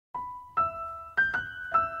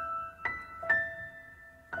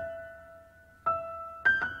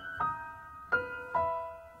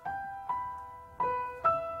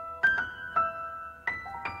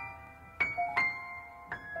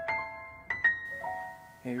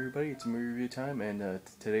Hey everybody, it's movie review time, and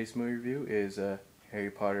today's movie review is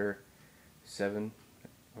Harry Potter 7,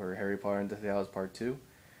 or Harry Potter and the Deathly Part 2.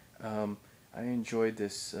 I enjoyed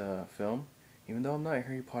this film, even though I'm not a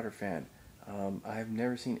Harry Potter fan. I've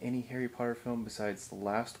never seen any Harry Potter film besides the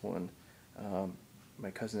last one.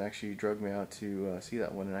 My cousin actually drugged me out to see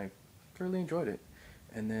that one, and I thoroughly enjoyed it.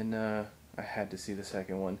 And then I had to see the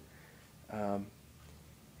second one. Um,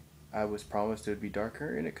 I was promised it would be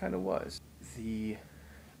darker, and it kind of was. The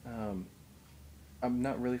um, I'm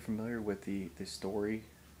not really familiar with the story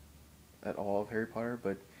at all of Harry Potter,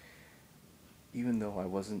 but even though I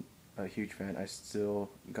wasn't a huge fan, I still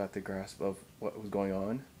got the grasp of what was going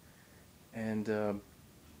on. And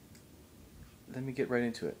let me get right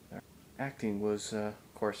into it. Acting was, of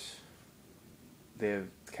course, the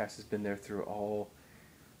cast has been there through all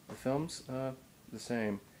the films, the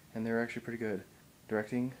same, and they're actually pretty good.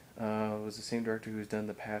 Directing was the same director who's done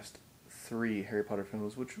the past three Harry Potter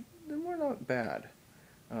films, which they were not bad.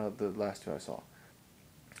 The last two I saw.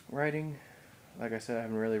 Writing, like I said, I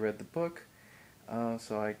haven't really read the book,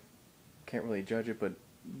 so I can't really judge it, but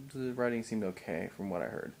the writing seemed okay from what I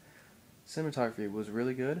heard. Cinematography was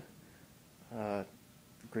really good, uh,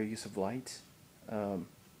 great use of light,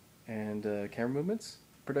 and camera movements.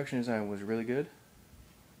 Production design was really good.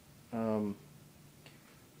 Of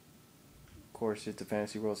course, it's a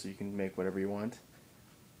fantasy world, so you can make whatever you want.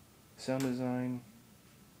 Sound design,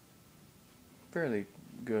 fairly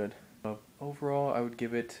good. Overall, I would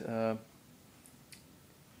give it a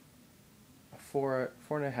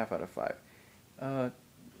 4.5 out of 5.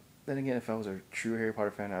 Then again, if I was a true Harry Potter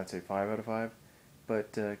fan, I'd say 5 out of 5.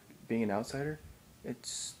 But being an outsider, it's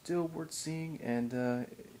still worth seeing, and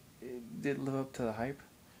it did live up to the hype.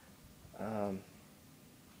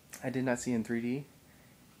 I did not see it in 3D.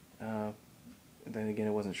 Then again,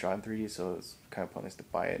 it wasn't shot in 3D, so it's kind of pointless to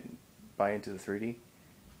buy into the 3D.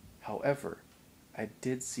 However, I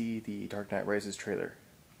did see the Dark Knight Rises trailer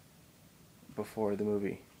before the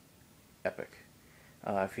movie. Epic.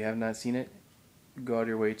 If you have not seen it, go out of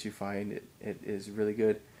your way to find it. It is really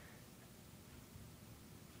good.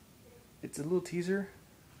 It's a little teaser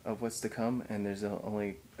of what's to come, and there's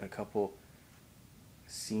only a couple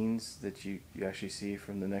scenes that you actually see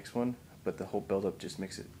from the next one, but the whole build-up just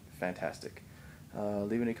makes it fantastic.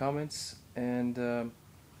 Leave any comments, and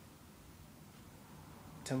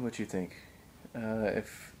tell me what you think.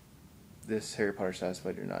 If this Harry Potter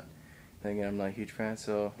satisfied or not. Then again, I'm not a huge fan,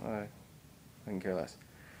 so I can care less.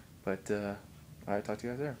 But I'll talk to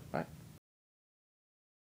you guys there. Bye.